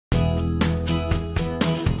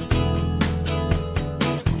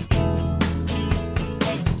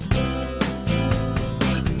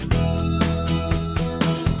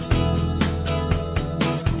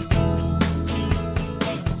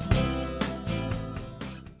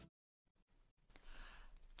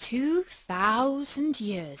2,000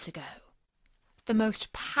 years ago, the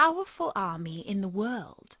most powerful army in the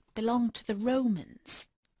world belonged to the Romans.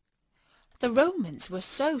 The Romans were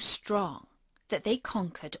so strong that they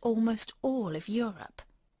conquered almost all of Europe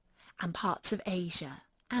and parts of Asia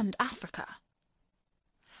and Africa.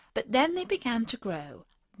 But then they began to grow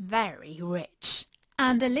very rich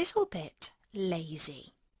and a little bit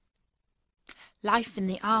lazy. Life in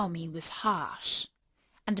the army was harsh,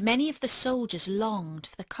 and many of the soldiers longed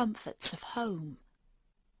for the comforts of home.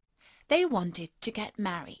 They wanted to get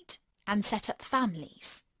married and set up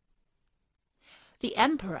families. The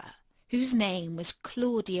emperor, whose name was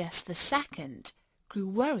Claudius II, grew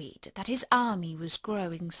worried that his army was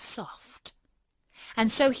growing soft, and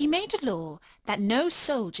so he made a law that no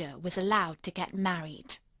soldier was allowed to get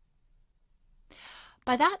married.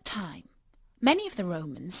 By that time, many of the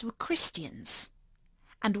Romans were Christians,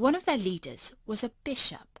 and one of their leaders was a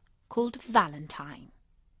bishop called Valentine.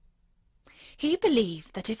 He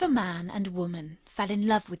believed that if a man and woman fell in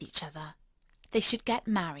love with each other, they should get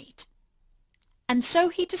married, and so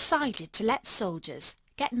he decided to let soldiers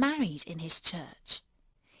get married in his church,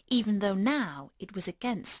 even though now it was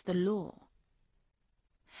against the law.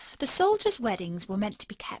 The soldiers' weddings were meant to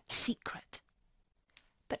be kept secret,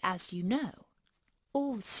 but as you know,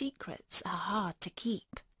 all secrets are hard to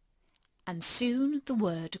keep, and soon the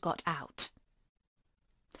word got out.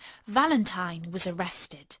 Valentine was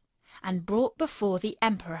arrested and brought before the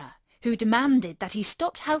emperor, who demanded that he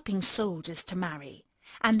stopped helping soldiers to marry,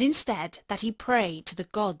 and instead that he pray to the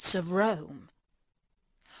gods of Rome.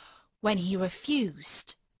 When he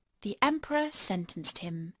refused, the emperor sentenced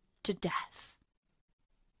him to death.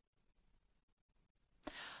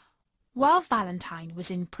 While Valentine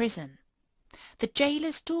was in prison, the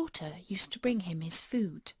jailer's daughter used to bring him his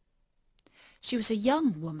food. She was a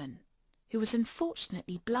young woman who was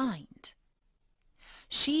unfortunately blind.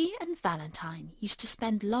 She and Valentine used to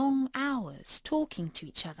spend long hours talking to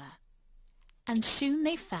each other, and soon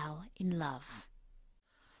they fell in love.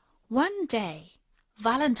 One day,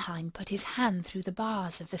 Valentine put his hand through the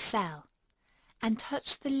bars of the cell and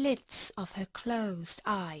touched the lids of her closed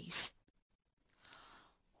eyes.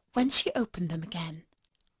 When she opened them again,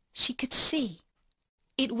 she could see.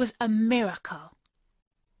 It was a miracle.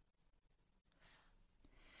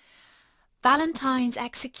 Valentine's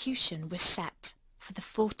execution was set for the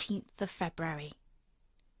 14th of February.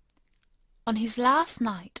 On his last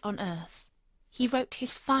night on earth, he wrote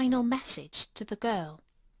his final message to the girl.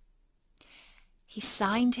 He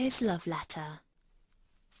signed his love letter,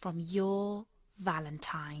 "From your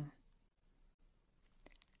Valentine."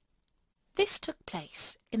 This took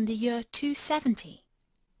place in the year 270,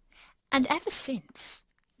 and ever since,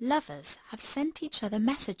 lovers have sent each other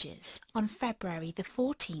messages on February the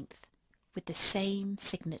 14th with the same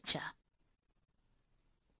signature.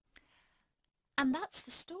 And that's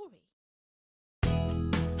the story.